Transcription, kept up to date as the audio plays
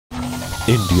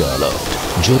India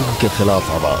alert, जुर्म के खिलाफ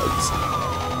आवाज।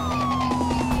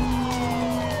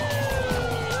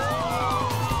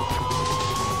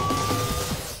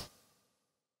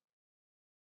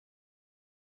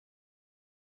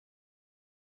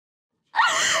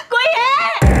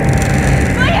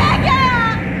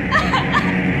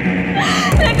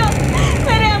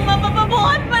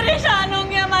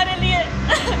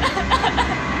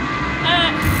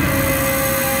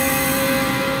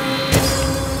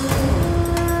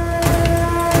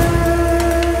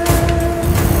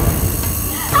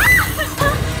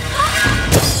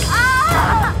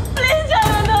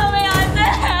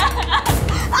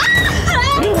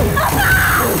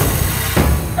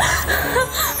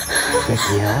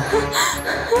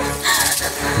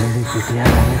 मेरी बिटिया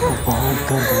मेरे को बहुत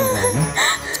दर्द हो रहा है।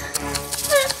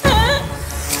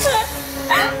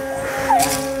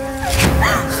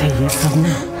 ये सब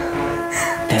ना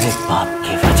तेरे बाप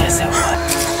की वजह से हुआ।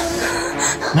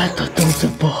 मैं तो तुमसे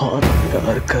बहुत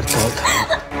प्यार करता था,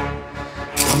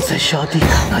 तुमसे शादी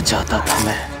करना चाहता था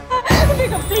मैं।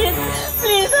 देखो प्लीज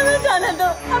प्लीज हमें जाने दो,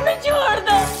 हमें छोड़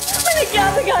दो। मैंने क्या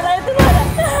बिगाड़ा है तुम्हारा?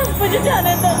 मुझे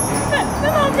जाने दो, मैं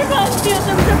माफी मांगती हूँ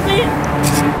तुमसे प्लीज।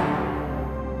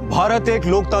 भारत एक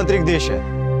लोकतांत्रिक देश है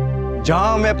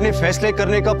जहां हमें अपने फैसले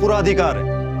करने का पूरा अधिकार है,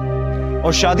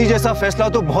 और शादी जैसा फैसला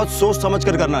तो बहुत सोच समझ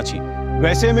कर करना चाहिए।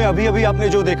 वैसे में अभी अभी आपने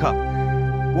जो देखा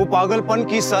वो पागलपन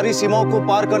की सारी सीमाओं को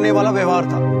पार करने वाला व्यवहार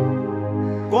था।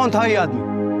 कौन था ये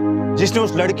आदमी जिसने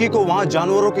उस लड़की को वहां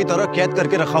जानवरों की तरह कैद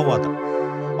करके रखा हुआ था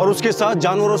और उसके साथ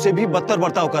जानवरों से भी बदतर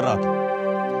बर्ताव कर रहा था?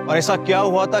 और ऐसा क्या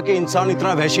हुआ था कि इंसान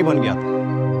इतना वहशी बन गया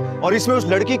था? और इसमें उस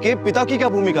लड़की के पिता की क्या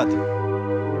भूमिका थी?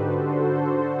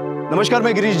 नमस्कार,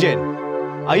 मैं गिरीश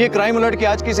जैन। आइए क्राइम अलर्ट के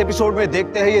आज के इस एपिसोड में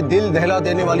देखते हैं ये दिल दहला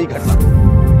देने वाली घटना।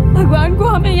 भगवान को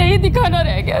हमें यही दिखाना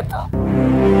रह गया था।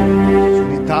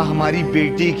 सुनीता, हमारी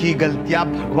बेटी की गलतियां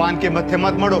भगवान के मत्थे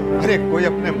मत मढ़ो। अरे कोई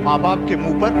अपने माँ बाप के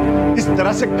मुंह पर इस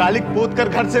तरह से कालिक पोत कर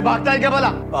घर से भागता है क्या भला?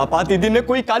 पापा दीदी ने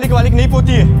कोई कालिक वालिक नहीं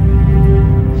पोती है।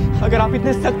 अगर आप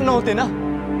इतने सख्त ना होते ना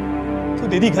तो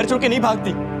दीदी घर छोड़ के नहीं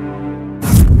भागती,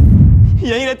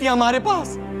 यही रहती हमारे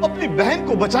पास। अपनी बहन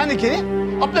को बचाने के लिए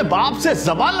अपने बाप से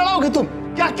जबान लड़ाओगे तुम?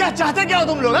 क्या क्या चाहते क्या हो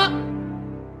तुम लोग?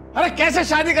 अरे कैसे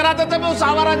शादी कराता था मैं उस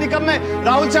आवारा निकम में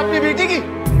राहुल से अपनी बेटी की?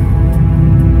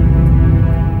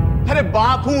 अरे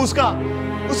बाप हूं उसका,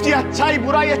 उसकी अच्छाई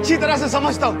बुराई अच्छी तरह से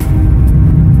समझता हूं।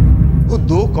 वो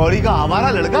दो कौड़ी का आवारा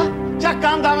लड़का, क्या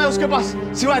काम धाम है उसके पास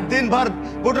सिवाय दिन भर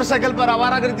मोटरसाइकिल पर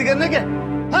आवारागर्दी करने के?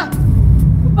 हाँ?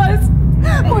 बस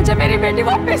मुझे मेरी बेटी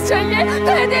वापस चाहिए,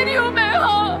 कह दे रही हूं मैं।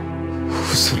 हाँ।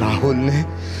 उस राहुल ने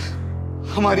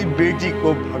हमारी बेटी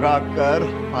को भगाकर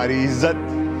हमारी इज्जत,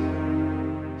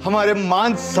 हमारे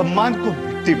मान सम्मान को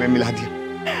मिट्टी में मिला दिया।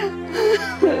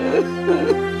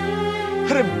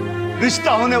 अरे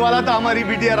रिश्ता होने वाला था हमारी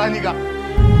बिटिया रानी का,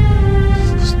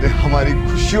 उसने हमारी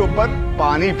खुशियों पर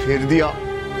पानी फेर दिया।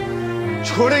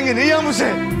 छोड़ेंगे नहीं हम उसे।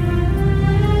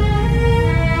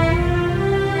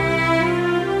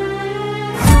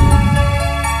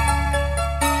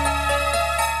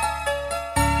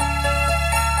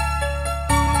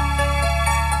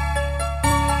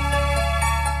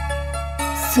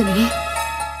 सुनिए,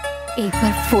 एक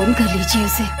बार फोन कर लीजिए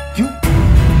उसे।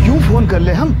 क्यों फोन कर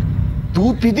ले हम?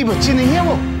 दूध पीती बच्ची नहीं है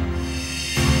वो।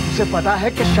 उसे पता है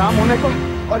कि शाम होने को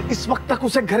और इस वक्त तक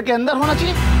उसे घर के अंदर होना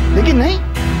चाहिए, लेकिन नहीं।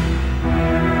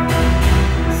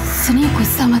 सुनिए,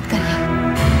 गुस्सा मत करिए,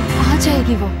 आ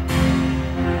जाएगी वो।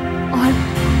 और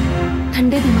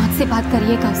ठंडे दिमाग से बात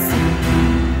करिएगा उससे,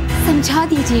 समझा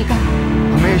दीजिएगा।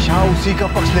 हमेशा उसी का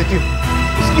पक्ष लेती हूँ,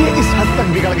 इसलिए इस हद तक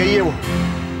बिगड़ गई है वो।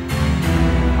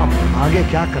 अब आगे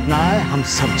क्या करना है हम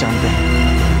सब जानते हैं।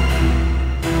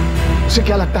 उसे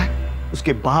क्या लगता है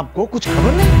उसके बाप को कुछ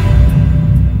खबर नहीं?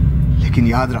 लेकिन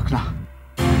याद रखना,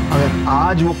 अगर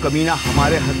आज वो कमीना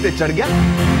हमारे हत्थे चढ़ गया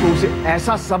तो उसे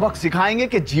ऐसा सबक सिखाएंगे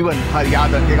कि जीवन भर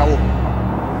याद रखेगा वो।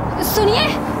 सुनिए,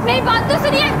 मेरी बात तो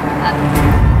सुनिए।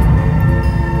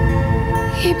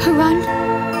 हे भगवान,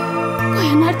 कोई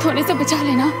अनर्थ होने से बचा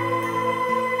लेना।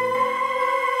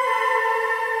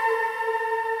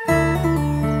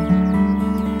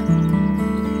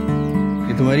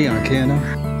 तुम्हारी आंखें हैं ना?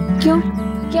 क्यों,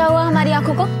 क्या हुआ हमारी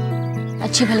आंखों को?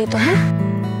 अच्छी भली तो है।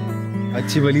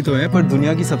 अच्छी भली तो है, पर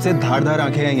दुनिया की सबसे धारदार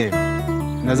आंखें हैं ये।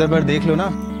 नजर भर देख लो ना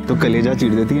तो कलेजा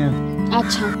चीर देती हैं।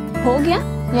 अच्छा, हो गया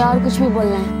या और कुछ भी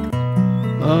बोलना है?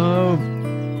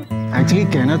 एक्चुअली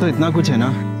कहना तो इतना कुछ है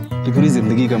ना कि पूरी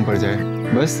जिंदगी कम पड़ जाए।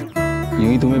 बस यूं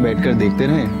ही तुम्हें बैठकर देखते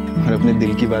रहें और अपने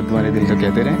दिल की बात तुम्हारे दिल का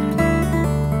कहते रहें।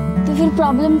 तो फिर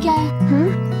प्रॉब्लम क्या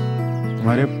है?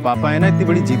 तुम्हारे पापा है ना इतनी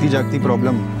बड़ी जीती जागती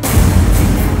प्रॉब्लम।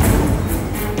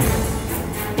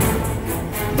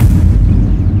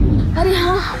 अरे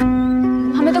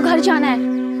जाना है।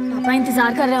 पापा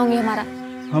इंतजार कर रहे होंगे हमारा।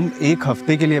 हम 1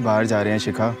 हफ्ते के लिए बाहर जा रहे हैं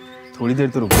शिखा, थोड़ी देर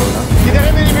तो रुक जाओ ना। किधर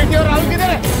है मेरी बेटी और राहुल किधर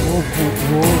है?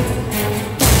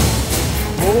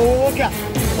 वो क्या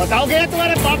बताओगे?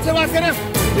 तुम्हारे बाप से बात करें।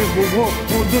 वो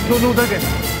दोनों उधर गए।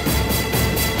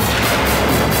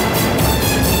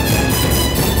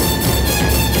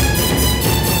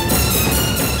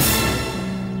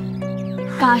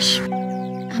 काश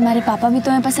हमारे पापा भी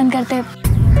तुम्हें पसंद करते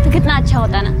तो कितना अच्छा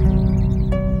होता ना।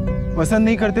 पसंद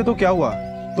नहीं करते तो क्या हुआ,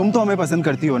 तुम तो हमें पसंद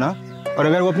करती हो ना। और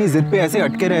अगर वो अपनी जिद पे ऐसे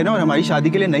अटके रहे ना और हमारी शादी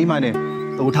के लिए नहीं माने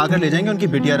तो उठाकर ले जाएंगे उनकी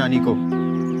बिटिया रानी को।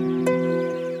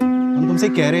 हम तुमसे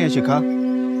कह रहे हैं शिखा,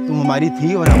 तुम हमारी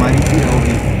थी और हमारी ही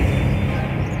रहोगी।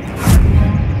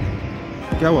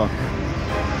 क्या हुआ?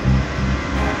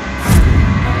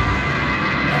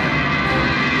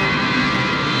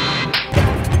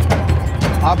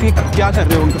 आप ये क्या कर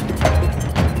रहे हो? उनका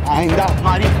आइंदा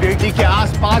हमारी बेटी के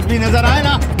आसपास भी नजर आए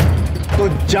ना तो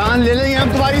जान ले लेंगे हम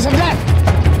तुम्हारी, समझे?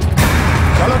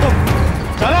 चलो तुम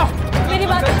चलो। मेरी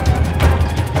बात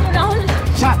राहुल।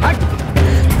 हट।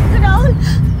 राहुल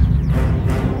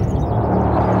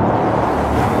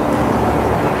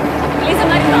प्लीज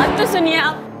हमारी बात तो सुनिए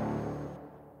आप।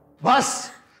 बस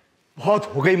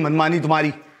बहुत हो गई मनमानी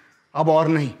तुम्हारी, अब और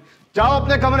नहीं। जाओ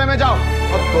अपने कमरे में जाओ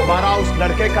और दोबारा उस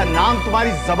लड़के का नाम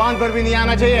तुम्हारी जबान पर भी नहीं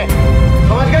आना चाहिए,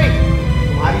 समझ गई?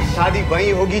 तुम्हारी शादी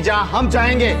वहीं होगी जहां हम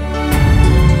चाहेंगे।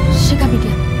 शिखा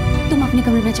बिटिया तुम अपने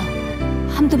कमरे में जाओ,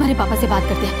 हम तुम्हारे पापा से बात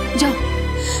करते हैं, जाओ।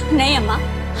 नहीं अम्मा,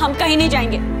 हम कहीं नहीं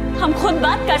जाएंगे, हम खुद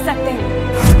बात कर सकते हैं।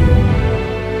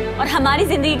 और हमारी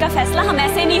जिंदगी का फैसला हम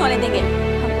ऐसे नहीं होने देंगे।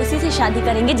 हम उसी से शादी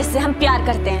करेंगे जिससे हम प्यार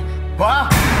करते हैं। वाह,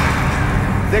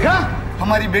 देखा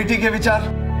हमारी बेटी के विचार।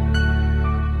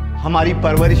 हमारी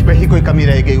परवरिश में ही कोई कमी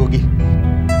रह गई होगी,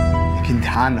 लेकिन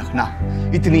ध्यान रखना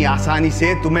इतनी आसानी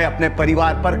से तुम्हें अपने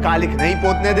परिवार पर कालिख नहीं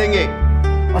पोतने देंगे।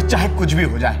 और चाहे कुछ भी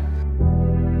हो जाए,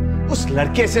 उस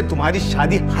लड़के से तुम्हारी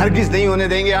शादी हरगिज नहीं होने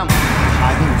देंगे हम।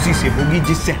 शादी उसी से होगी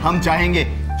जिससे हम चाहेंगे।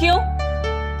 क्यों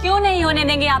क्यों नहीं होने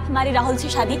देंगे आप हमारी राहुल से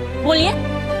शादी? बोलिए।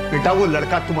 बेटा वो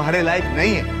लड़का तुम्हारे लायक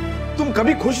नहीं है, तुम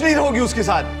कभी खुश नहीं रहोगी उसके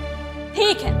साथ।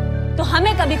 ठीक है, तो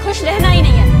हमें कभी खुश रहना ही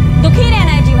नहीं है, दुखी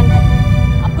रहना है जीवन भर।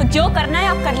 आपको जो करना है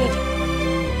आप कर लीजिए,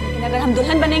 लेकिन अगर हम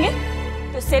दुल्हन बनेंगे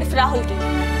तो सिर्फ राहुल की।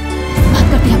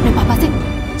 बात करते हैं अपने पापा से,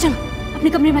 चलो अपने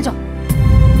कमरे में जाओ।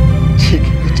 ठीक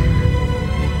है बेटा,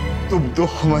 तुम तो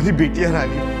हमारी बेटियां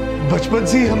रानी, बचपन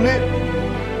से ही हमने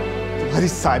तुम्हारी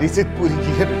सारी जिद पूरी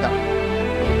की है बेटा।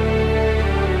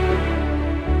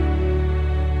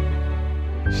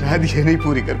 शायद ये नहीं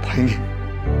पूरी कर पाएंगे,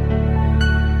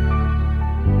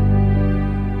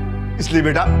 इसलिए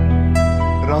बेटा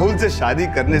राहुल से शादी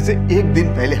करने से 1 दिन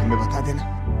पहले हमें बता देना।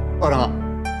 और हाँ,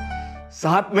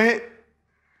 साथ में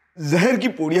जहर की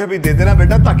पूड़ियां भी दे देना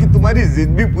बेटा, ताकि तुम्हारी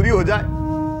जिद भी पूरी हो जाए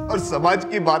और समाज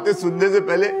की बातें सुनने से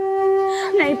पहले।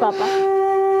 नहीं पापा,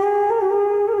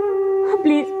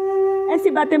 प्लीज ऐसी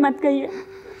बातें मत कहिए,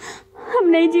 हम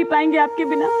नहीं जी पाएंगे आपके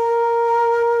बिना।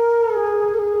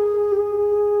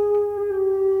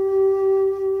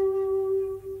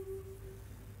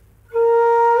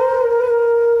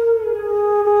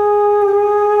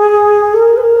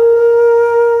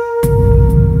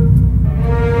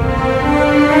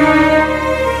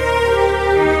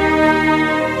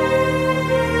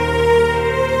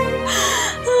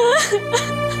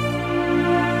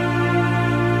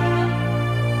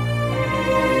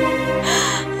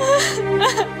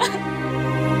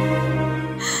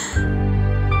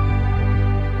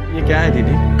 ये क्या है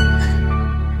दीदी?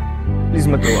 प्लीज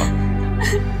मत रोआ।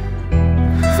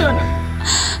 सुनो,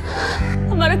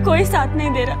 हमारा कोई साथ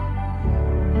नहीं दे रहा,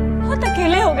 बहुत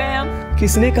अकेले हो गए हम।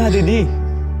 किसने कहा दीदी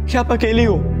कि आप अकेली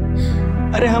हो?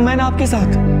 अरे हम हैं ना आपके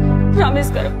साथ।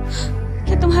 प्रॉमिस करो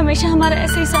कि तुम हमेशा हमारा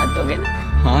ऐसे ही साथ दोगे ना?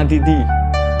 हाँ दीदी,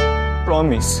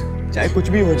 प्रॉमिस। चाहे कुछ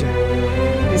भी हो जाए,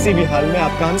 किसी भी हाल में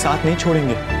आपका हम साथ नहीं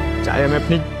छोड़ेंगे, चाहे हमें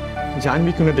अपनी जान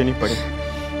भी क्यों न देनी पड़े।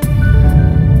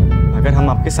 अगर हम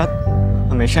आपके साथ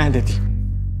हमेशा हैं दीदी,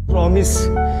 प्रॉमिस।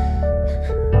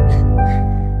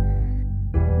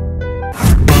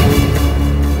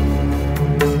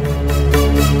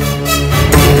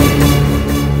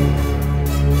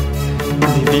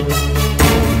 दीदी,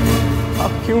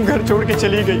 आप क्यों घर छोड़ के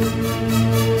चली गई?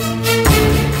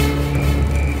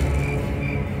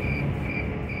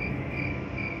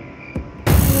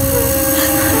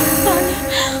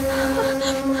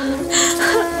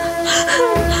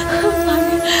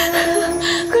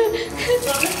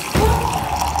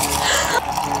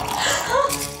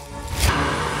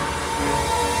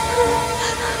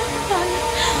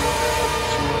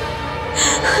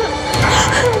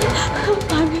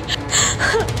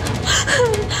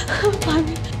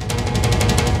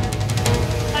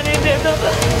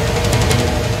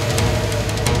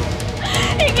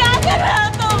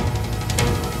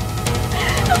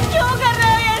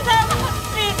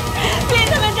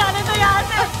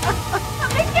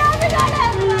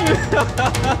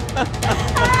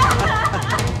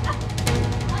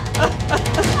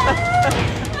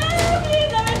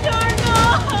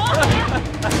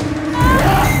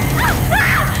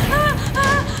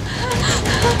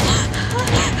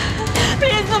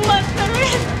 प्लीज तुम मत करो,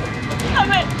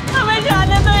 हमें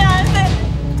जाने दो यहाँ से।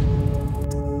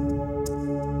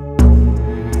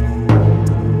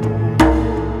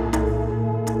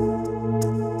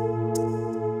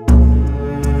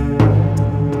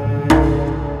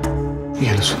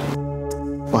 ये लो,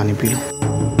 पानी पी लो।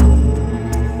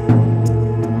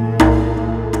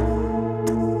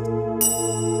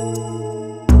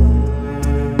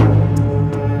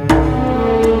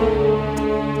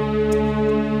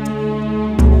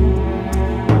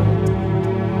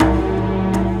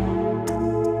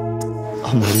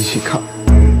 हमारी शिखा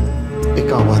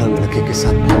एक आवारा लड़के के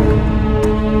साथ भाग गई।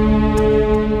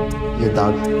 ये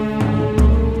दाग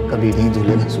कभी नहीं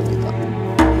धुलेगा सुनीता।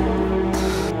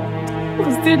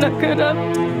 उस दिन अगर आप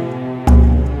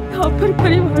यहाँ पर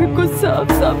परिवार को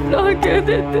साफ साफ ना कह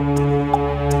देते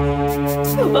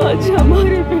तो आज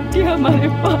हमारी बेटी हमारे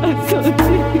पास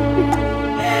होती।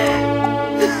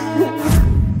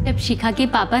 जब शिखा के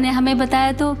पापा ने हमें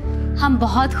बताया तो हम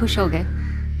बहुत खुश हो गए।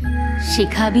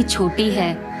 शिखा अभी छोटी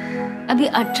है, अभी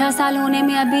 18 साल होने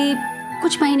में अभी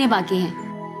कुछ महीने बाकी हैं,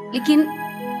 लेकिन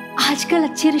आजकल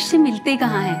अच्छे रिश्ते मिलते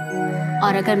कहाँ हैं,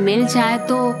 और अगर मिल जाए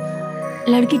तो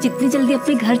लड़की जितनी जल्दी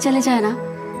अपने घर चले जाए ना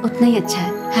उतना ही अच्छा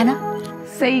है ना?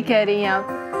 सही कह रही हैं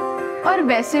आप। और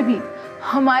वैसे भी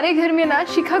हमारे घर में ना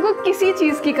शिखा को किसी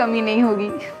चीज की कमी नहीं होगी।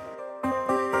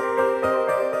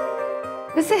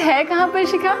 वैसे है कहाँ पर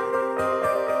शिखा?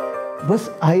 बस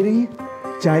आ ही रही है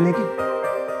चाय लेके।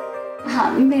 हाँ,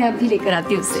 मैं अभी लेकर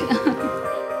आती हूँ उसे।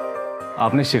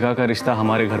 आपने शिखा का रिश्ता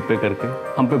हमारे घर पे करके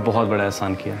हम पे बहुत बड़ा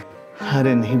एहसान किया।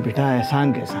 अरे नहीं बेटा,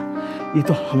 एहसान कैसा, ये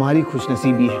तो हमारी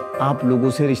खुशनसीबी है। आप लोगों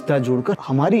से रिश्ता जोड़कर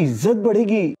हमारी इज्जत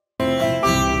बढ़ेगी।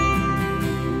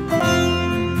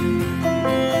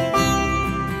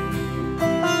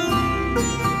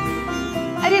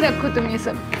 अरे रखो तुम ये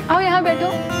सब, आओ यहाँ बैठो।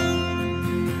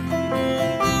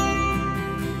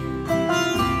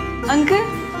 अंकल,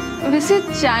 वैसे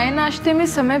चाय नाश्ते में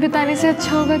समय बिताने से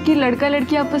अच्छा होगा कि लड़का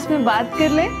लड़की आपस में बात कर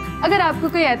ले, अगर आपको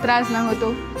कोई ऐतराज ना हो तो।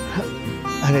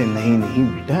 अरे नहीं नहीं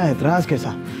बेटा, ऐतराज कैसा,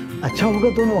 अच्छा होगा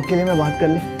दोनों अकेले में बात कर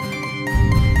ले।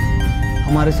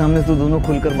 हमारे सामने तो दोनों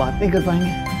खुलकर बात नहीं कर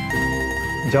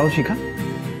पाएंगे। जाओ शिखा।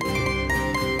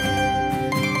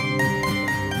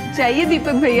 चाहिए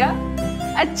दीपक भैया,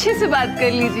 अच्छे से बात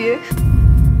कर लीजिए।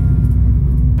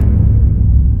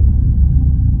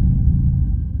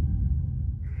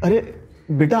 अरे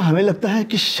बेटा, हमें लगता है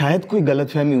कि शायद कोई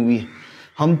गलतफहमी हुई है।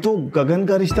 हम तो गगन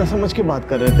का रिश्ता समझ के बात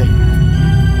कर रहे थे।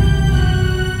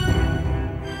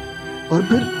 और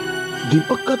फिर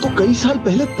दीपक का तो कई साल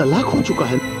पहले तलाक हो चुका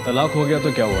है। तलाक हो गया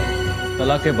तो क्या हुआ,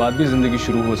 तलाक के बाद भी जिंदगी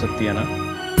शुरू हो सकती है ना।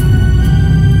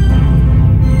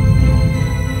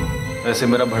 वैसे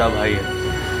मेरा बड़ा भाई है,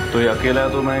 तो ये अकेला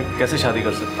है तो मैं कैसे शादी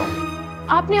कर सकता हूँ।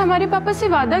 आपने हमारे पापा से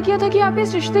वादा किया था कि आप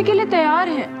इस रिश्ते के लिए तैयार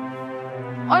हैं,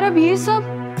 और अब ये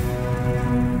सब।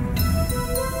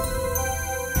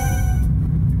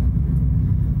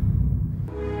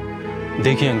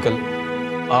 देखिए अंकल,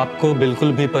 आपको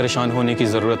बिल्कुल भी परेशान होने की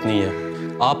जरूरत नहीं है।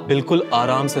 आप बिल्कुल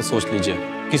आराम से सोच लीजिए,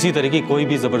 किसी तरह की कोई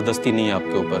भी जबरदस्ती नहीं है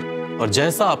आपके ऊपर, और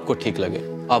जैसा आपको ठीक लगे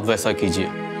आप वैसा कीजिए।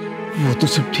 वो तो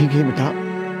सब ठीक है बेटा,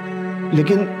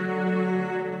 लेकिन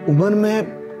उम्र में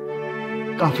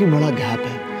काफी बड़ा गैप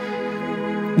है।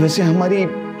 वैसे हमारी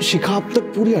शिखा अब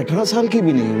तक पूरी 18 साल की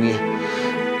भी नहीं हुई है।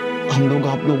 हम लोग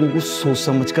आप लोगों को सोच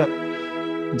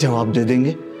समझकर जवाब दे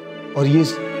देंगे, और ये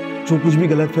जो कुछ भी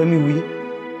गलतफहमी हुई है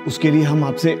उसके लिए हम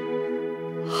आपसे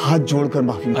हाथ जोड़कर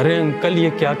माफी। अरे अंकल, ये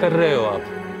क्या कर रहे हो आप?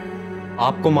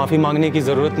 आपको माफी मांगने की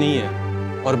जरूरत नहीं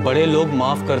है, और बड़े लोग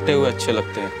माफ करते हुए अच्छे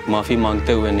लगते हैं, माफी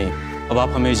मांगते हुए नहीं। अब आप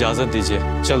हमें इजाजत दीजिए,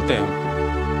 चलते हैं।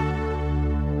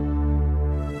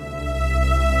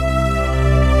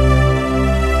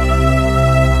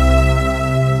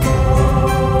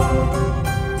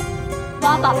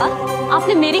 वाह पापा,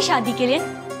 आपने मेरी शादी के लिए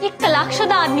एक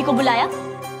तलाकशुदा आदमी को बुलाया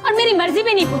और मेरी मर्जी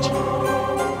भी नहीं पूछी।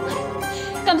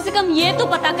 कम से कम ये तो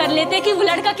पता कर लेते कि वो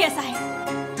लड़का कैसा है,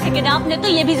 लेकिन आपने तो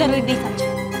ये भी जरूरी नहीं समझा।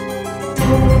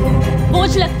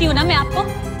 बोझ लगती हूँ ना मैं आपको,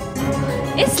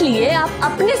 इसलिए आप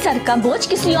अपने सर का बोझ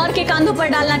किसी और के कांधों पर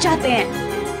डालना चाहते हैं।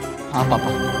 हाँ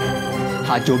पापा,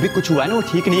 हाँ जो भी कुछ हुआ है ना वो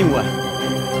ठीक नहीं हुआ है।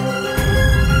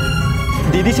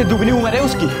 दीदी से दुगनी उम्र है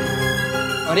उसकी,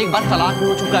 और एक बार तलाक भी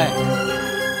हो चुका है।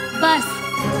 बस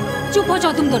चुप हो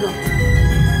जाओ तुम दोनों।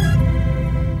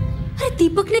 अरे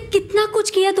दीपक ने कितना कुछ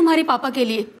किया तुम्हारे पापा के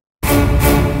लिए,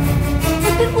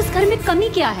 और फिर उस घर में कमी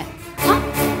क्या है? हाँ,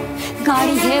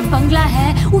 गाड़ी है, बंगला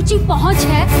है, ऊंची पहुंच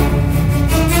है।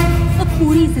 अब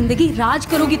पूरी जिंदगी राज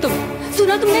करोगी तुम।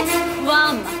 सुना तुमने? वाह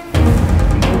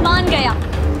अम्मा, मान गया।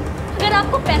 अगर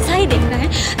आपको पैसा ही देखना है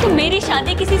तो मेरी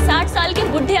शादी किसी 60 साल के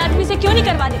बुढ़े आदमी से क्यों नहीं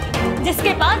करवा देती,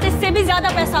 जिसके पास इससे भी ज्यादा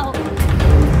पैसा हो।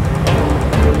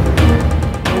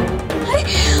 अरे,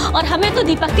 और हमें तो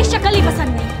दीपक की शक्ल ही पसंद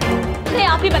नहीं। अरे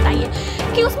आप ही बताइए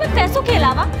कि उसमें पैसों के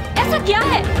अलावा ऐसा क्या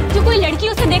है जो कोई लड़की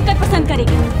उसे देखकर पसंद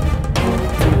करेगी।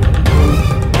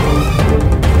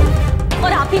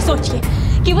 और आप ही सोचिए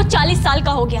कि वो 40 साल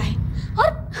का हो गया है और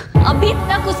अभी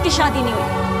तक उसकी शादी नहीं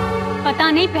हुई। पता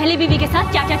नहीं पहले बीवी के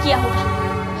साथ क्या क्या किया होगा।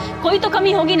 कोई तो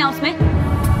कमी होगी ना उसमें।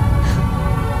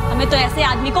 हमें तो ऐसे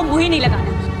आदमी को मुंह ही नहीं लगाना।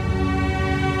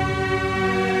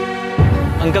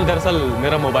 अंकल, दरअसल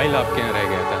मेरा मोबाइल आपके यहाँ रह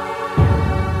गया था।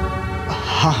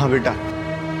 हाँ हाँ बेटा,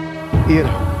 ये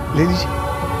रहा, ले लीजिए।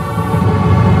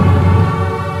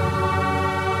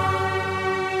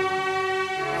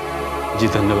 जी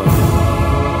धन्यवाद।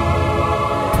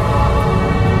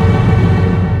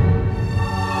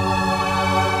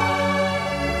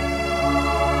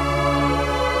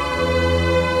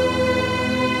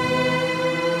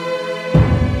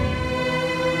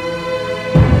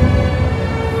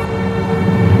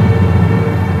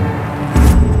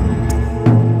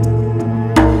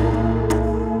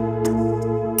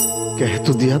 कह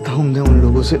तो दिया था हमने उन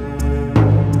लोगों से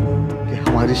कि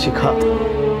हमारी शिखा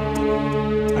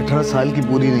 18 साल की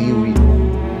पूरी नहीं हुई।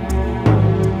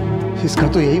 इसका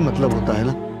तो यही मतलब होता है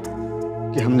ना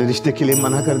कि हमने रिश्ते के लिए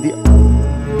मना कर दिया।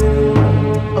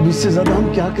 अब इससे ज्यादा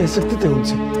हम क्या कह सकते थे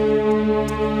उनसे।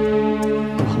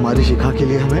 अब हमारी शिखा के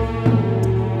लिए हमें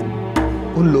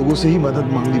उन लोगों से ही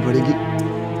मदद मांगनी पड़ेगी।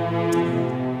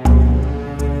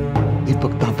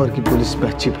 दीपक तापर की पुलिस पे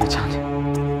अच्छी पहचान है।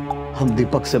 हम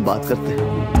दीपक से बात करते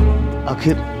हैं।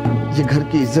 आखिर ये घर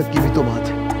की इज्जत की भी तो बात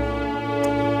है।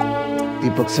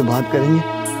 दीपक से बात करेंगे।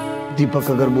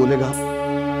 दीपक अगर बोलेगा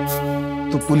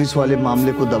तो पुलिस वाले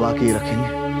मामले को दबा के ही रखेंगे।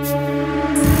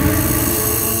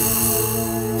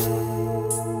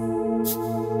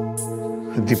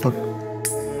 दीपक,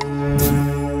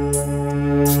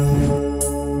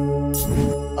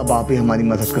 अब आप ही हमारी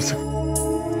मदद कर सकते।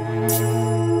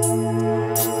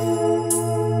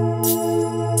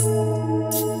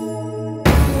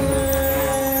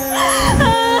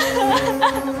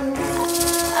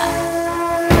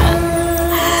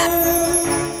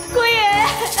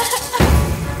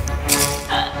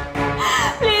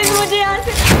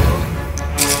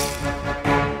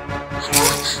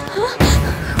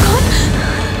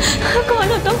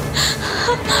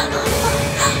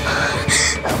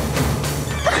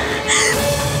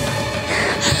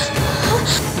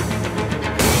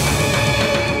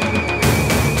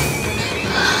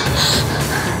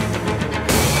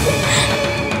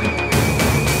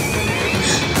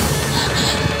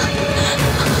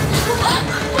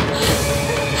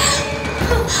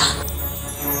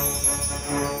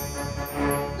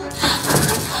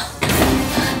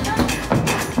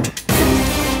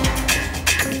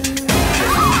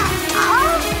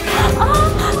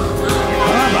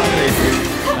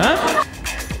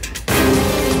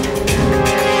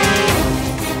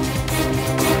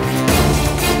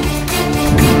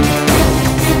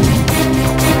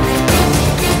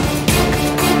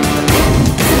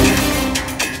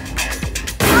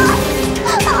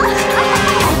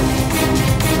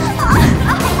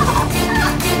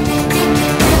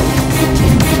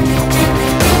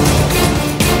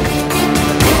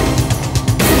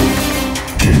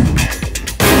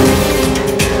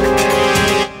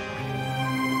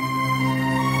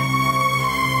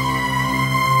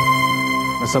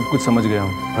 सब कुछ समझ गया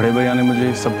हूँ। बड़े भैया ने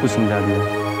मुझे सब कुछ समझा दिया।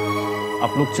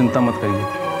 आप लोग चिंता मत करिए।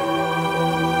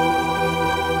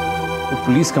 तो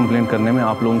पुलिस कंप्लेंट करने में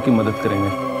आप लोगों की मदद करेंगे।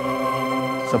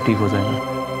 सब ठीक हो जाएगा।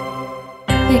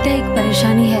 बेटा, एक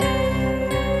परेशानी है।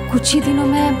 कुछ ही दिनों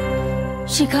में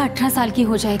शिखा 18 साल की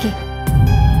हो जाएगी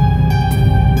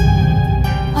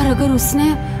और अगर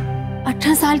उसने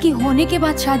 18 साल की होने के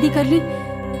बाद शादी कर ली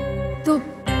तो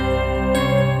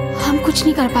हम कुछ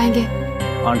नहीं कर पाएंगे।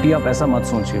 आंटी, आप ऐसा मत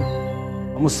सोचिए।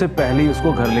 हम उससे पहले ही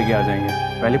उसको घर लेके आ जाएंगे।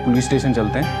 पहले पुलिस स्टेशन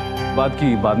चलते हैं, बात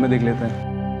की बाद में देख लेते हैं।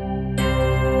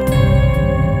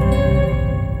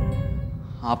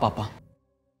 हाँ पापा,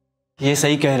 ये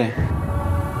सही कह रहे हैं।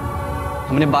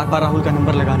 हमने बार बार राहुल का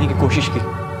नंबर लगाने की कोशिश की,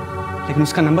 लेकिन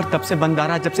उसका नंबर तब से बंद आ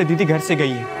रहा है जब से दीदी घर से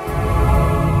गई है।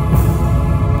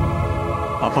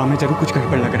 पापा, हमें जरूर कुछ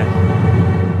गड़बड़ लग रहा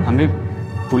है। हमें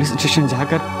पुलिस स्टेशन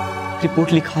जाकर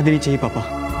रिपोर्ट लिखा देनी चाहिए पापा।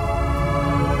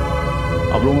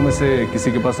 आप लोगों में से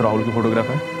किसी के पास राहुल की फोटोग्राफ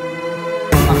है?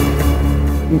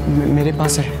 मेरे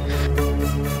पास है।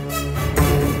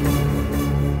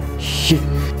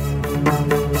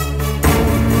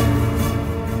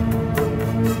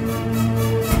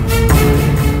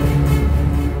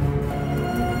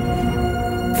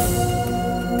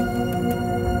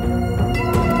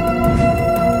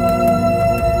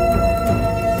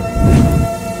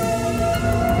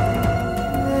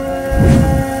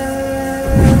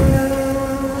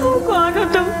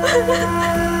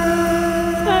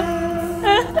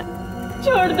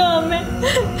 छोड़ दो हमें।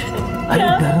 अरे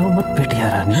डरो मत बेटिया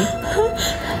रानी,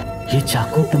 ये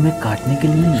चाकू तुम्हें काटने के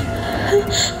लिए नहीं है।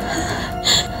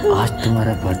 आज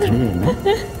तुम्हारा बर्थडे है ना,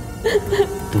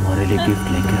 तुम्हारे लिए गिफ्ट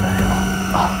लेकर आया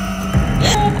हूँ।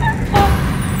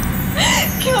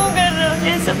 क्यों कर रहे हो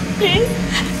ये सब?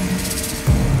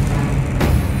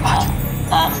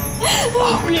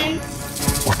 प्लीज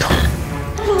उठो।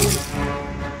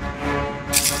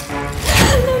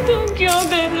 तुम क्यों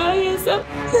कर रहे हो ये सब?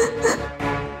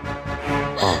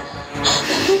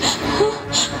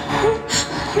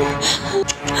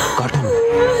 काटो,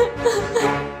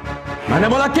 मैंने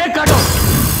बोला केक काटो।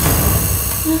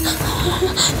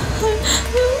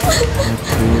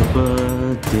 Happy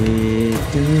birthday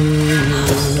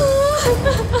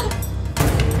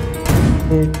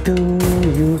to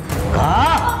you. कहा?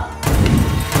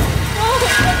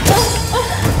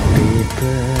 Happy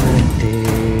birthday.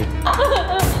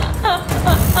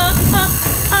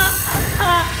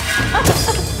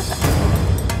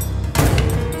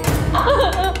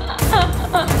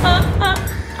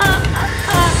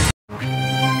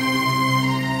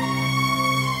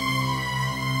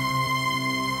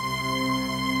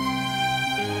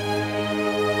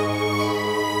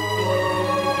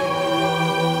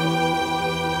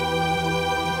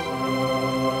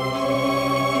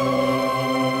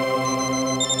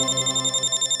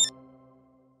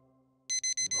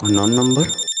 Unknown number.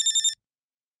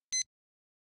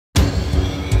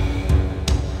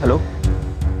 Hello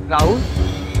Rahul,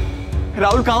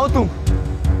 Rahul कहाँ हो तुम?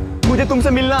 मुझे तुमसे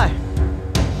मिलना है।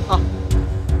 हाँ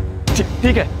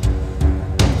ठीक है।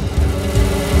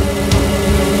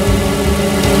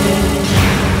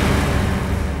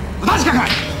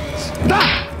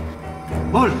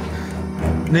 बोल।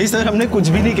 नहीं सर, हमने कुछ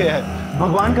भी नहीं किया है।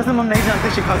 भगवान कसम हम नहीं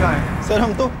जानते शिखा कहाँ है। सर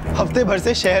हम तो हफ्ते भर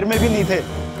से शहर में भी नहीं थे।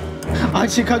 आज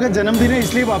शिखा का जन्मदिन है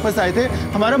इसलिए वापस आए थे।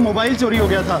 हमारा मोबाइल चोरी हो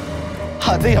गया था।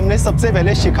 आते ही हमने सबसे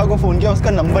पहले शिखा को फोन किया, उसका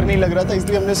नंबर नहीं लग रहा था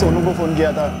इसलिए हमने सोनू को फोन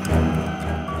किया था।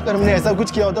 अगर हमने ऐसा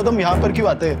कुछ किया होता तो हम यहाँ पर क्यों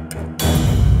आते?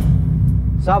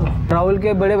 साहब, राहुल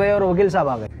के बड़े भाई और वकील साहब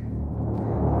आ गए।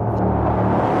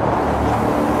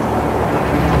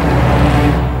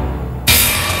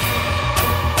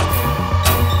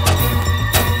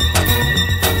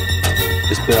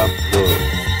 इस पे आप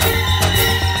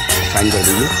साइन कर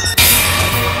दीजिए।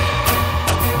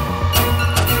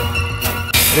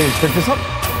 अरे इंस्पेक्टर साहब,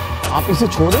 आप इसे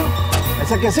छोड़ रहे हो?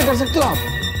 ऐसा कैसे कर सकते हो आप?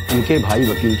 इनके भाई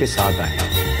वकील के साथ आए,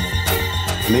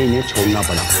 हमें इन्हें छोड़ना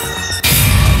पड़ा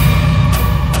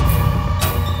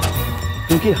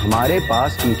क्योंकि हमारे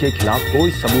पास इनके खिलाफ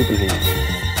कोई सबूत नहीं है।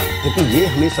 लेकिन ये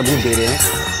हमें सबूत दे रहे हैं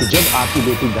कि जब आपकी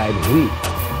बेटी गायब हुई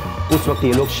उस वक्त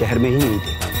ये लोग शहर में ही नहीं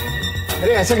थे।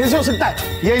 अरे ऐसा कैसे हो सकता है?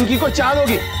 ये इनकी कोई चाल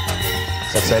होगी।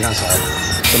 सक्सेना साहब,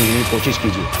 समझने की कोशिश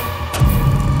कीजिए।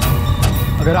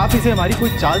 अगर आप इसे हमारी कोई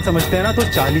चाल समझते हैं ना तो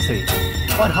चाल ही सही,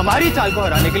 और हमारी चाल को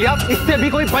हराने के लिए आप इससे भी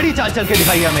कोई बड़ी चाल चल के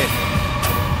दिखाइए हमें।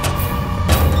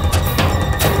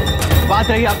 बात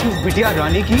रही आपकी उस बिटिया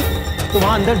रानी की, तो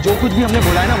वहां अंदर जो कुछ भी हमने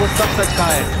बोला है ना वो सब सच कहा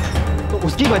है। तो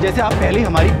उसकी वजह से आप पहले ही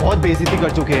हमारी बहुत बेइज्जती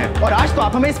कर चुके हैं, और आज तो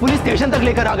आप हमें इस पुलिस स्टेशन तक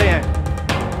लेकर आ गए हैं।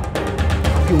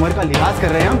 आपकी उम्र का लिहाज कर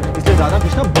रहे हैं हम, इसलिए ज्यादा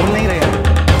कुछ ना बोल नहीं रहे हैं।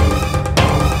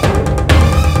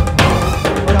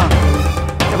 और हाँ,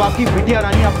 जब आपकी बिटिया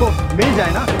रानी आपको मिल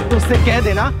जाए ना तो उससे कह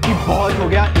देना कि बहुत हो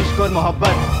गया इश्क और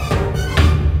मोहब्बत।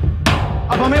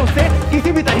 अब हमें उससे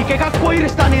किसी भी तरीके का कोई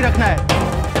रिश्ता नहीं रखना है,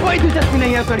 कोई दिलचस्पी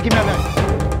नहीं है उस लड़की में हमें।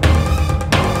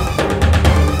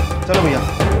 चलो भैया।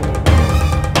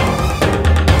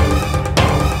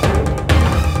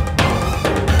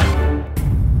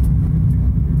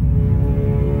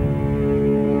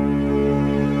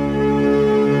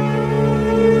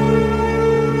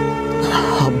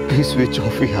 अब भी स्विच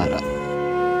ऑफ ही आ रहा।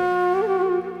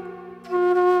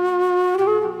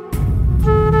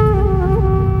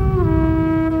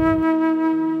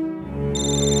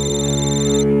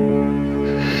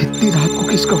 इतनी रात को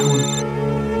किसका फोन?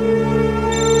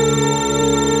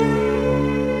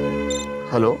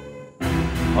 हेलो,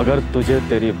 अगर तुझे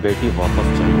तेरी बेटी वापस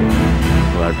चाहिए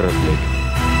तो एड्रेस लिख।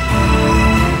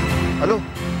 हेलो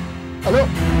हेलो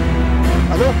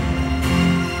हेलो,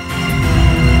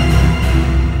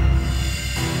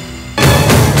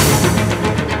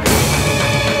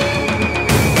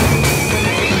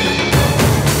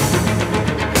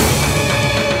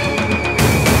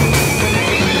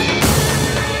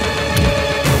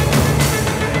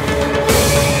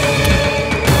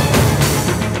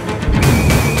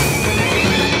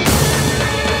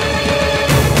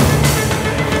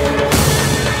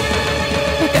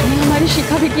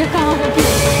 बिटिया कहाँ होगी?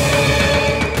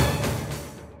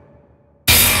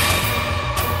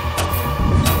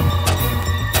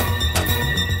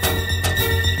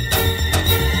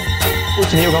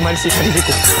 कुछ नहीं होगा हमारी शिखा दीदी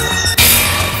को।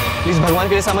 प्लीज भगवान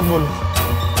के ऐसा मत बोलो।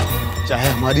 चाहे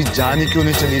हमारी जान ही क्यों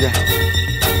नहीं चली जाए,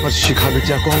 पर शिखा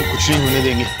बिटिया को हम कुछ नहीं होने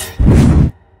देंगे।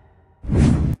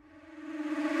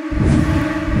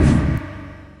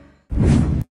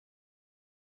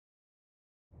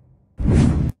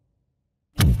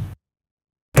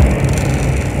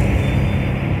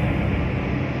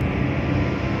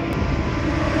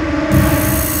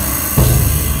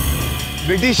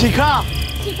 बेटी शिखा।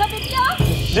 शिखा बिटिया।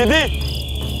 दीदी।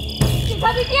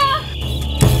 शिखा बिटिया।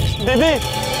 दीदी।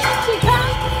 शिखा।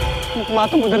 माँ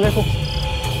तुम उधर देखो।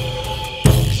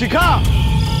 शिखा।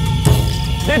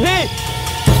 दीदी।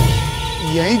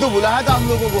 यही तो बुलाया था हम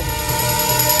लोगों को।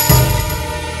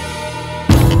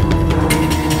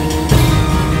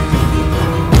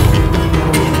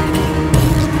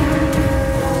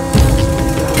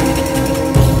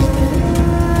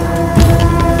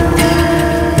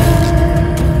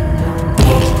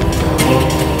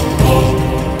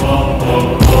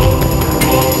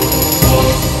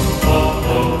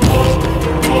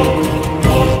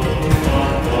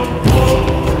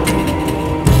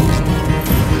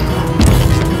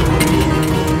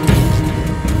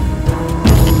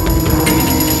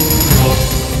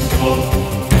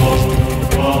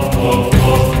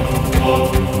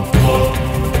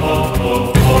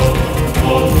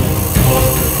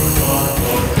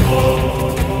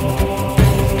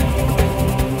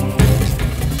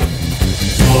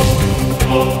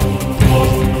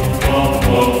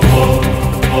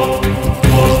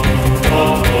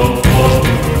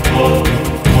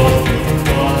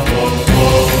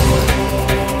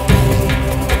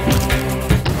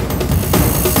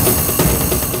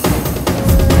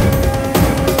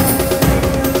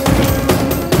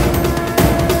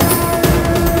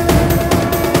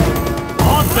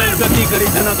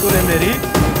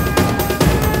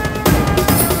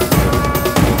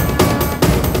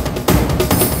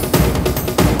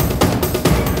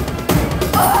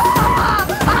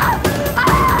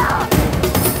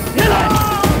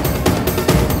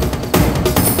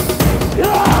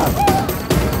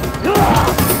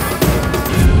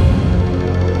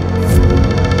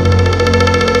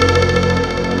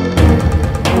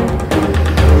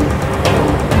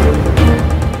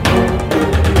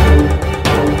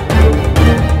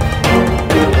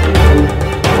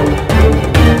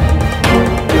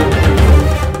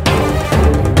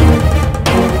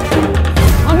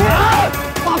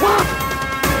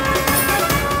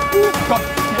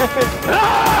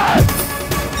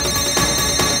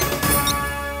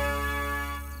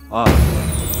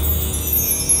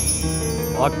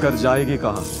 भाग कर जाएगी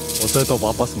कहाँ? उसे तो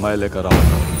वापस मैं लेकर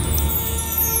आऊंगा।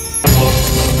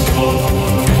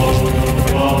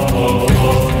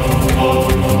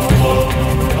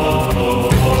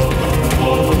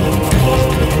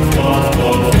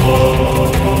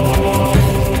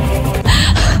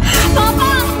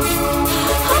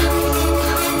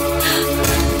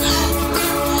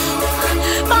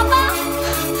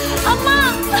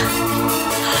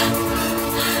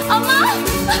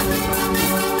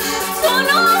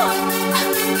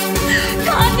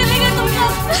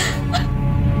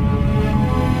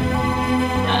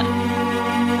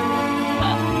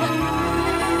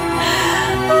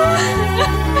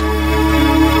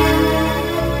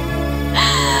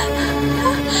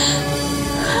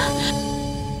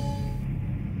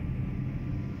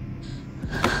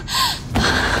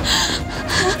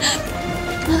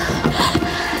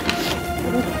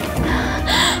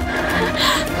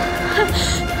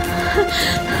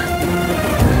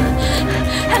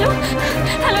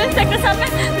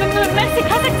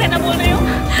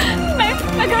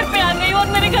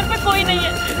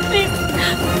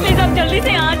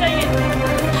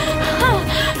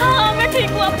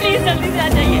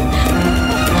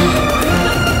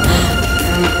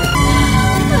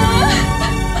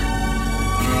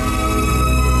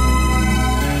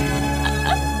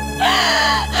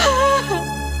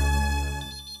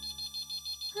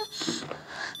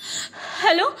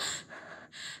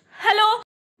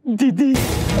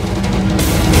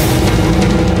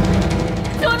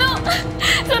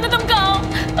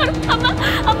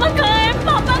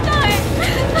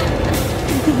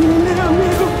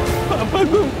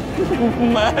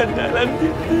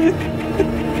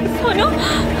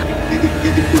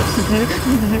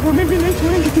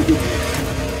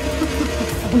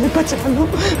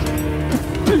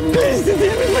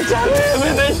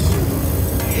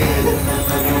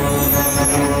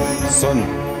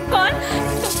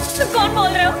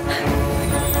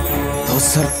 तो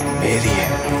सिर्फ मेरी है।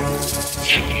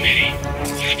 सिर्फ मेरी।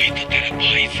 अभी तो तेरा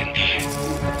भाई जिंदा है।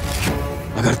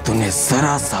 अगर तूने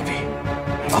जरा सा भी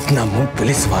अपना मुंह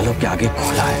पुलिस वालों के आगे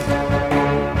खोला है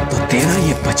तो तेरा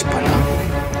ये बचपना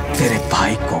तेरे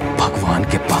भाई को भगवान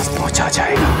के पास पहुंचा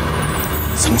जाएगा,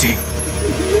 समझी?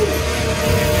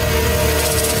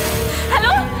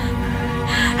 Hello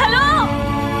hello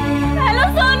hello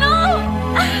Sonu,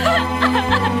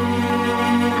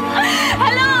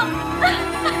 hello.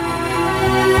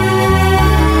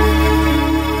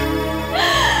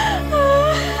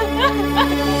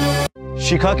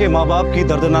 शिखा के माँ बाप की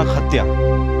दर्दनाक हत्या,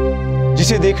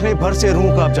 जिसे देखने भर से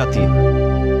रूह कांप जाती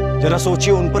है। जरा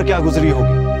सोचिए उन पर क्या गुजरी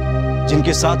होगी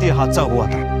जिनके साथ ये हादसा हुआ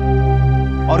था,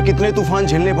 और कितने तूफान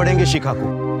झेलने पड़ेंगे शिखा को,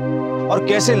 और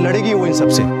कैसे लड़ेगी वो इन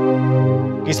सबसे।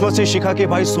 किस्मत से शिखा के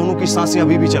भाई सोनू की सांसें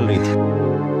अभी भी चल रही थी।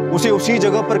 उसे उसी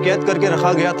जगह पर कैद करके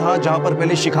रखा गया था जहां पर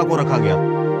पहले शिखा को रखा गया।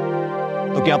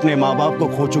 तो क्या अपने माँ बाप को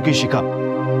खो चुकी शिखा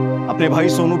अपने भाई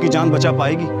सोनू की जान बचा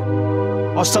पाएगी?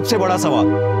 और सबसे बड़ा सवाल,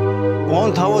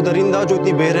 कौन था वो दरिंदा जो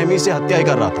इतनी बेरहमी से हत्याएं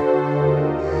कर रहा था?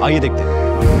 आइए देखते हैं।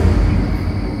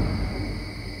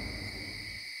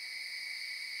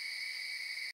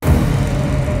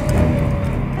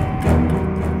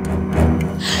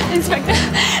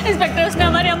 इंस्पेक्टर, उसने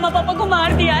हमारे अम्मा पापा को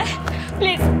मार दिया है।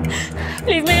 प्लीज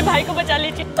प्लीज मेरे भाई को बचा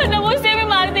लीजिए, वरना वो उसे भी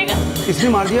मार देगा। किसने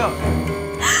मार दिया?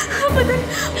 पता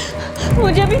नहीं,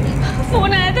 मुझे भी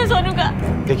फोन आया था सोनू का।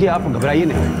 देखिए आप घबराइए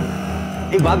नहीं,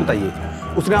 एक बात बताइए,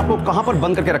 उसने आपको कहां पर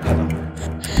बंद करके रखा था?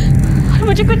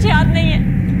 मुझे कुछ याद नहीं है।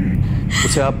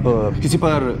 उसे आप किसी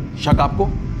पर शक आपको?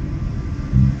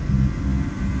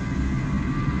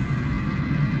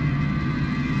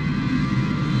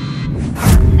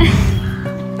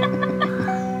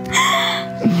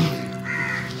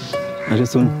 अरे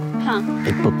सुन, हाँ,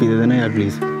 एक पप्पी दे देना यार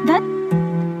प्लीज। धत,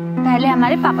 पहले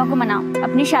हमारे पापा को मनाओ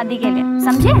अपनी शादी के लिए,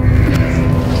 समझे?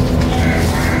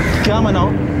 क्या मनाओ?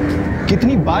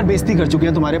 कितनी बार बेइज्जती कर चुके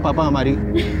हैं तुम्हारे पापा हमारी।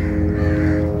 मैं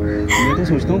तो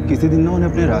सोचता हूँ किसी दिन ना उन्हें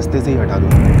अपने रास्ते से ही हटा दूँ,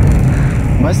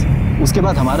 बस उसके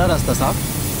बाद हमारा रास्ता साफ।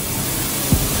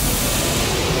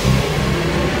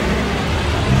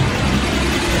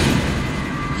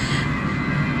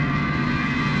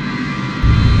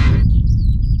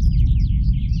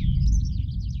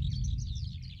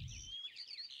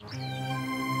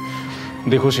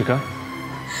 देखो शिखा,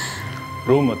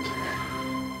 रो मत।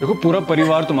 देखो पूरा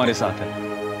परिवार तुम्हारे साथ है,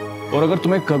 और अगर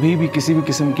तुम्हें कभी भी किसी भी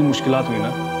किस्म की मुश्किलात हुई ना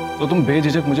तो तुम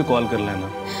बेझिझक मुझे कॉल कर लेना।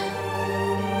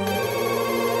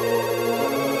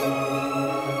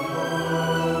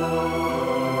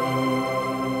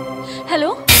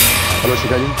 हेलो हेलो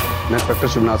शिखा जी, मैं इंस्पेक्टर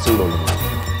शिवनाथ सिंह बोल रहा हूँ।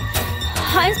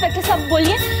 हाँ इंस्पेक्टर साहब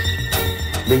बोलिए।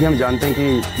 देखिए हम जानते हैं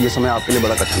कि ये समय आपके लिए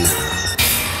बड़ा कठिन है,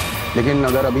 लेकिन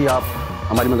अगर अभी आप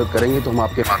हमारी मदद करेंगे तो हम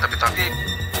आपके माता पिता के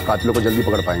कातिलों को जल्दी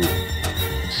पकड़ पाएंगे।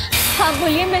 हाँ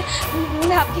बोलिए,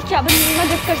 मैं आपकी क्या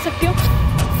मदद कर सकती हूँ?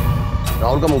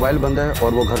 राहुल का मोबाइल बंद है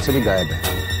और वो घर से भी गायब है।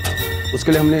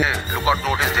 उसके लिए हमने लुकआउट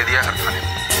नोटिस दे दिया है हर थाने में।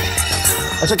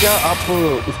 अच्छा, क्या आप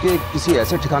उसके किसी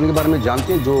ऐसे ठिकाने के बारे में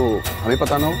जानते हैं जो हमें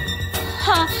पता ना हो?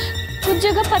 हाँ, कुछ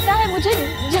जगह पता है मुझे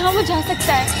जहाँ वो जा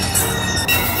सकता है।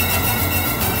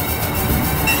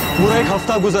 पूरा एक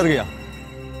हफ्ता गुजर गया,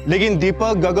 लेकिन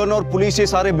दीपक, गगन और पुलिस ये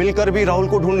सारे मिलकर भी राहुल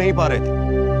को ढूंढ नहीं पा रहे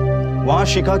थे। वहां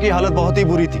शिखा की हालत बहुत ही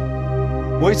बुरी थी,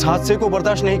 वो इस हादसे को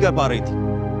बर्दाश्त नहीं कर पा रही थी,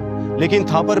 लेकिन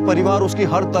थापर परिवार उसकी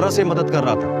हर तरह से मदद कर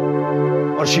रहा था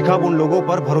और शिखा उन लोगों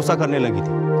पर भरोसा करने लगी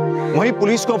थी। वहीं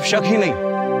पुलिस को अब शक ही नहीं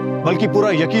बल्कि पूरा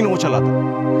यकीन हो चला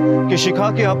था कि शिखा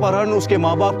के अपहरण, उसके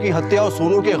माँ बाप की हत्या और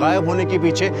सोनू के गायब होने के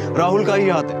पीछे राहुल का ही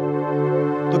हाथ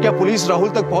है। तो क्या पुलिस राहुल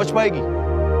तक पहुंच पाएगी?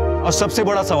 और सबसे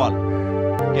बड़ा सवाल,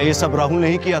 क्या ये सब राहुल ने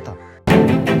ही किया था?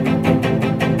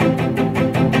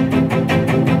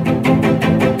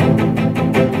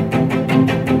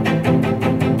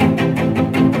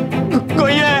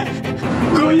 कोई है,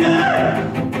 कोई है,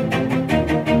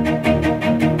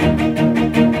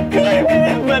 कोई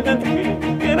मेरी मदद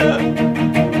करो।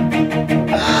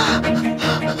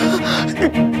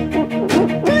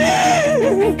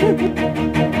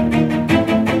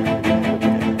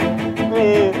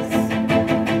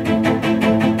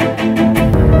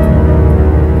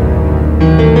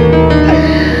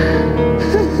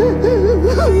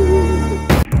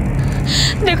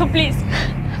 देखो प्लीज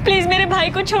प्लीज मेरे भाई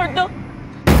को छोड़ दो।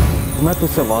 मैं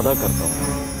तुझसे वादा करता हूँ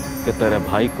कि तेरे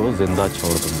भाई को जिंदा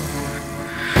छोड़ दूंगा,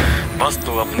 बस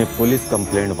तू अपनी पुलिस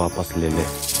कंप्लेंट वापस ले ले,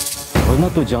 वरना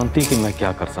तू जानती कि मैं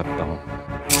क्या कर सकता हूँ।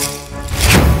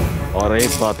 और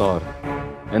एक बात और,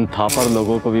 इन थापर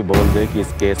लोगों को भी बोल दे कि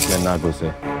इस केस में ना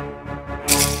घुसे,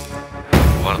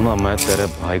 वरना मैं तेरे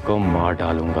भाई को मार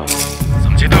डालूंगा,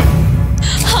 समझी तू?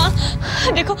 हाँ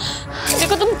हाँ देखो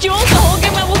देखो, तुम जो कहोगे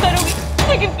मैं वो करूंगी,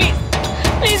 लेकिन प्लीज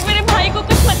प्लीज मेरे भाई को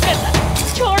कुछ मत करना,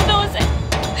 छोड़ दो उसे।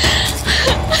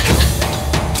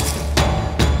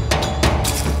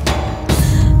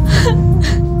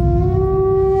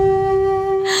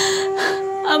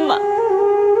 अम्मा,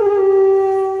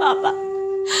 पापा,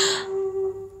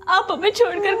 आप हमें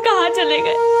छोड़कर कहाँ चले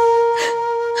गए?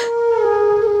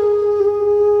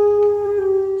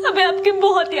 हमें आपकी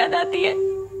बहुत याद आती है।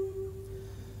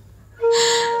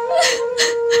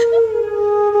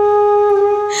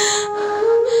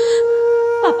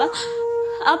 पापा,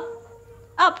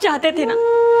 आप चाहते थे ना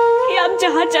कि आप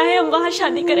जहाँ चाहे हम वहाँ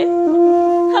शादी करें।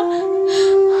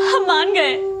 हम मान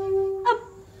गए।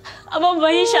 अब हम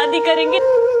वही शादी करेंगे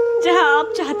जहाँ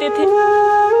आप चाहते थे।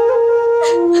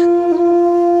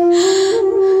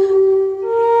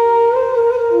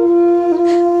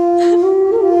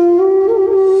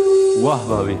 वाह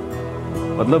भाभी,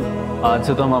 मतलब आज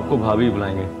से तो हम आपको भाभी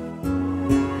बुलाएंगे।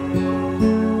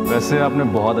 वैसे आपने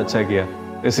बहुत अच्छा किया,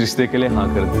 इस रिश्ते के लिए हाँ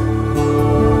कर दी।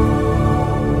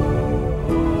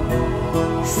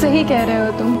 सही कह रहे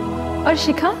हो तुम। और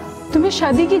शिखा, तुम्हें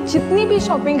शादी की जितनी भी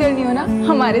शॉपिंग करनी हो ना,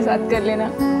 हमारे साथ कर लेना।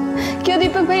 क्यों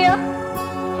दीपक भैया?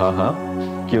 हाँ हाँ,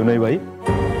 क्यों नहीं भाई,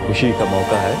 खुशी का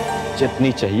मौका है,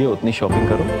 जितनी चाहिए उतनी शॉपिंग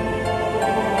करो।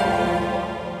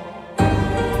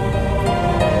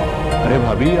 अरे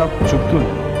भाभी, आप चुप क्यों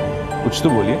हैं? कुछ तो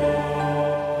बोलिए।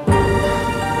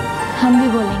 हम भी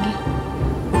बोलेंगे,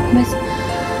 बस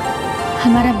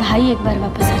हमारा भाई एक बार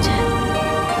वापस आ जाए।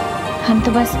 हम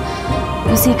तो बस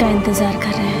उसी का इंतजार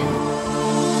कर रहे हैं।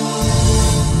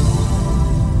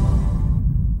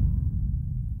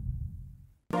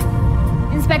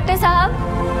 इंस्पेक्टर साहब।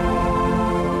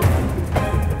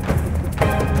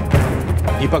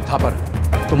 दीपक थापर,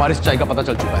 तुम्हारी सच्चाई का पता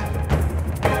चल चुका है।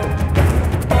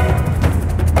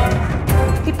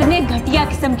 कितने घटिया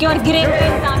किस्म के और गिरे हुए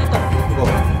इंसान हो तुम।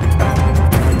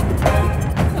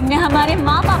 तुमने हमारे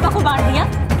माँ पापा को मार दिया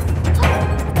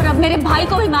और अब मेरे भाई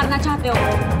को भी मारना चाहते हो।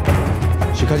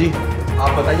 शिखा जी,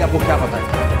 आप बताइए, आपको क्या पता है?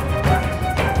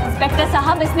 इंस्पेक्टर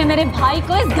साहब, इसने मेरे भाई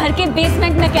को इस घर के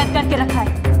बेसमेंट में कैद करके रखा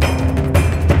है।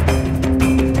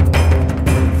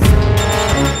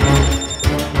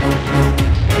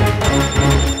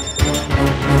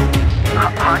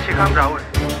 हाँ शिखा, राहुल।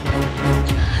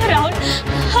 राहुल,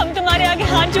 हम तुम्हारे आगे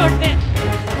हाथ जोड़ते हैं,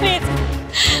 प्लीज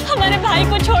हमारे भाई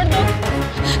को छोड़ दो।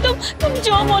 तुम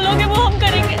जो बोलोगे वो हम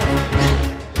करेंगे।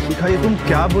 शिखा, ये तुम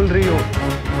क्या बोल रही हो?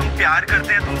 हम प्यार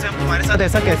करते हैं तुमसे, हम तुम्हारे साथ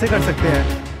ऐसा कैसे कर सकते हैं?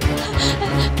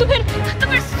 तो फिर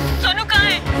सोनू कहाँ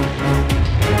है?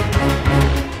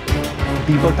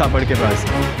 दीपक थापड़ के पास।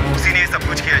 उसी ने सब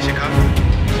कुछ किया है शिखा।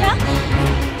 क्या?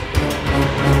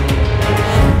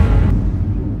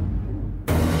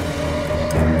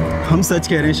 हम सच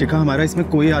कह रहे हैं शिखा, हमारा इसमें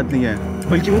कोई हाथ नहीं है,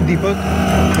 बल्कि वो दीपक।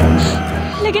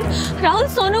 लेकिन राहुल,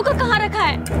 सोनू का कहाँ रखा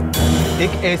है?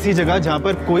 एक ऐसी जगह जहाँ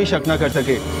पर कोई शक ना कर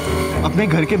सके। अपने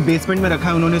घर के बेसमेंट में रखा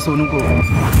है उन्होंने सोनू को,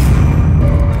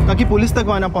 ताकि पुलिस तक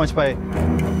वहां ना पहुंच पाए।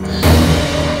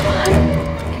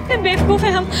 कितने बेवकूफ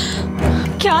हैं हम।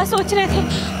 क्या सोच रहे थे?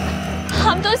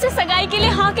 हम तो उसे सगाई के लिए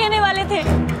हाँ कहने वाले थे।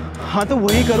 हाँ तो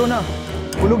वही करो ना,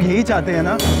 वो लोग यही चाहते हैं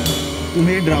ना।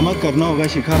 तुम्हें ये ड्रामा करना होगा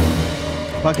शिखा,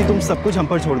 बाकी तुम सब कुछ हम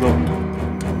पर छोड़ दो।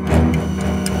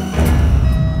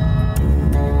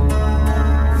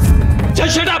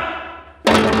 Shut up!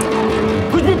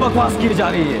 कुछ भी बकवास की जा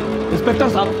रही है। इंस्पेक्टर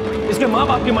साहब, इसके माँ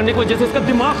बाप की मरने की वजह से इसका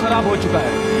दिमाग खराब हो चुका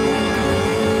है।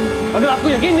 अगर आपको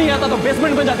यकीन नहीं आता तो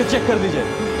बेसमेंट में जाकर चेक कर दीजिए।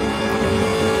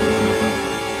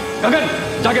 गगन,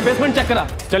 जाके बेसमेंट चेक करा।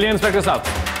 चलिए इंस्पेक्टर साहब।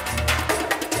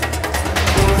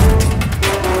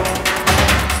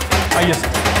 आइए सर,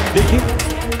 देखिए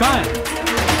कहाँ है?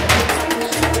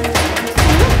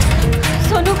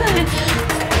 सोनू कहाँ है?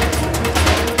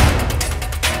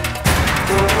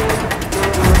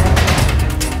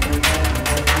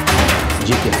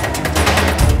 जी क्या?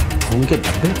 खून के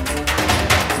धब्बे?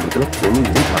 मतलब सोनू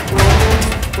नहीं था।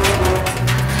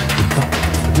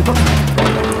 दीपक,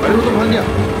 अरे वो तो भाग गया।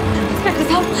 इंस्पेक्टर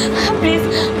साहब, प्लीज,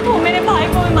 वो मेरे भाई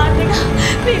को भी मार देगा,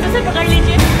 प्लीज उसे पकड़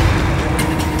लीजिए।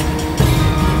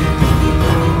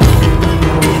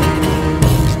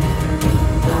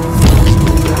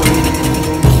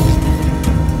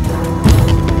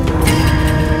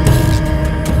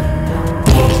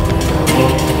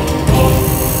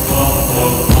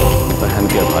 बहन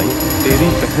के भाई, तेरी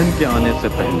बहन के आने से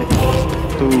पहले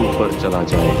तू ऊपर चला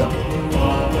जाएगा।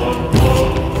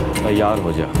 तैयार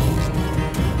हो जा,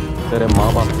 तेरे माँ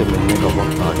बाप से मिलने का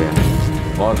वक्त आ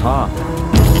गया। और हाँ,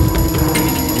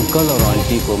 अंकल और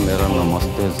आंटी को मेरा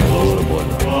नमस्ते जरूर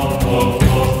बोलना।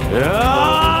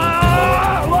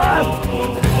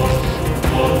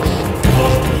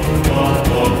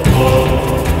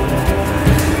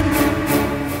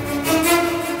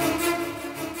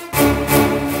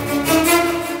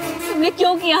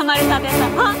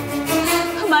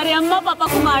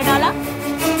 मार डाला?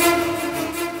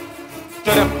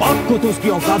 तेरे बाप को तो उसकी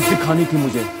औकात दिखानी थी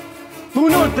मुझे।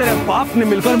 तूने और तेरे बाप ने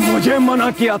मिलकर मुझे मना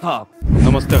किया था।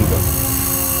 नमस्ते अंकल।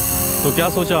 तो क्या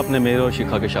सोचा आपने मेरे और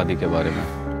शिखा की शादी के बारे में?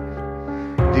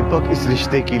 दीपक, इस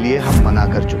रिश्ते के लिए हम मना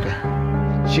कर चुके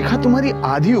हैं। शिखा तुम्हारी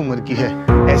आधी उम्र की है,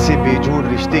 ऐसे बेजोड़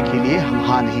रिश्ते के लिए हम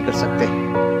हाँ नहीं कर सकते।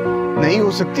 नहीं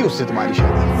हो सकती उससे तुम्हारी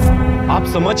शादी। आप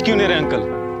समझ क्यों नहीं रहे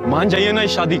अंकल? मान जाइए ना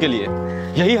इस शादी के लिए,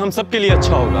 यही हम सब के लिए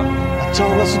अच्छा होगा। अच्छा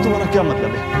होगा से तुम्हारा क्या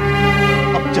मतलब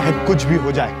है? अब चाहे कुछ भी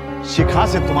हो जाए, शिखा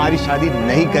से तुम्हारी शादी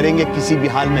नहीं करेंगे किसी भी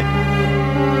हाल में।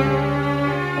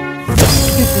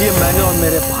 इसलिए मैंने और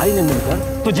मेरे भाई ने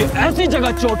मिलकर तुझे ऐसी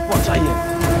जगह चोट पहुंचाई है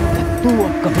कि तू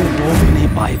अब कभी रो भी नहीं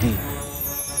पाएगी।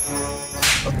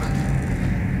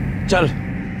 चल,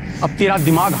 अब तेरा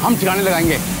दिमाग हम ठिकाने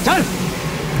लगाएंगे। चल।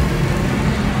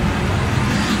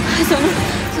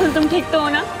 सोनू, तुम ठीक तो हो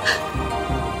ना?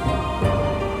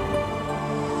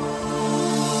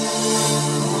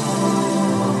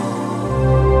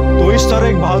 तो इस तरह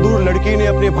एक बहादुर लड़की ने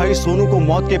अपने भाई सोनू को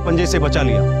मौत के पंजे से बचा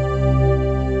लिया।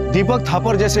 दीपक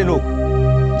थापर जैसे लोग,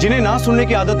 जिन्हें ना सुनने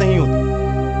की आदत नहीं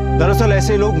होती, दरअसल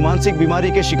ऐसे लोग मानसिक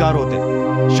बीमारी के शिकार होते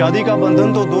हैं। शादी का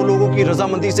बंधन तो दो लोगों की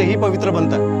रजामंदी से ही पवित्र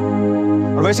बनता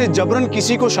है, और वैसे जबरन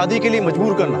किसी को शादी के लिए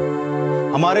मजबूर करना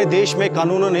हमारे देश में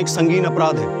कानूनन एक संगीन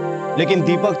अपराध है। लेकिन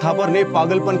दीपक थापर ने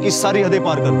पागलपन की सारी हदें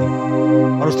पार कर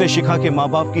दी और उसने शिखा के माँ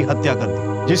बाप की हत्या कर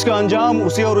दी, जिसका अंजाम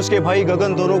उसे और उसके भाई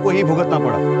गगन दोनों को ही भुगतना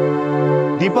पड़ा।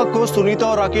 दीपक को सुनीता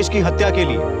और राकेश की हत्या के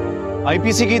लिए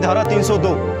आईपीसी की धारा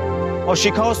 302 और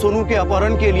शिखा और सोनू के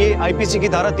अपहरण के लिए आईपीसी की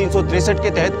धारा 363 के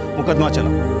तहत मुकदमा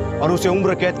चला और उसे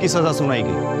उम्र कैद की सजा सुनाई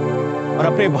गई। और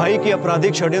अपने भाई के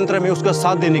आपराधिक षड्यंत्र में उसका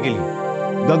साथ देने के लिए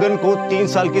गगन को 3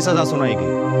 साल की सजा सुनाई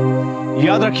गई।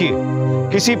 याद रखिए,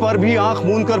 किसी पर भी आंख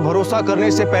मूंद कर भरोसा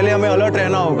करने से पहले हमें अलर्ट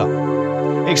रहना होगा।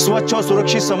 एक स्वच्छ और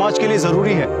सुरक्षित समाज के लिए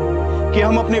जरूरी है कि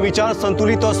हम अपने विचार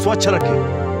संतुलित और स्वच्छ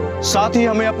रखें। साथ ही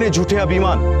हमें अपने झूठे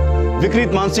अभिमान,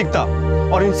 विकृत मानसिकता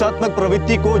और हिंसात्मक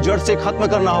प्रवृत्ति को जड़ से खत्म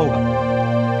करना होगा,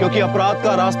 क्योंकि अपराध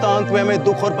का रास्ता अंत में हमें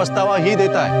दुख और पछतावा ही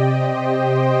देता है।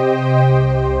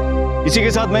 इसी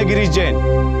के साथ मैं गिरीश जैन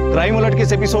क्राइम अलर्ट के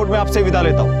इस एपिसोड में आपसे विदा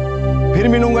लेता हूं। फिर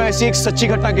मिलूंगा ऐसी एक सच्ची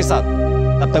घटना के साथ।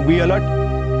 तब तक be alert,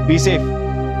 be safe.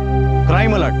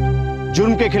 Crime alert,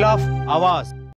 जुर्म के खिलाफ आवाज।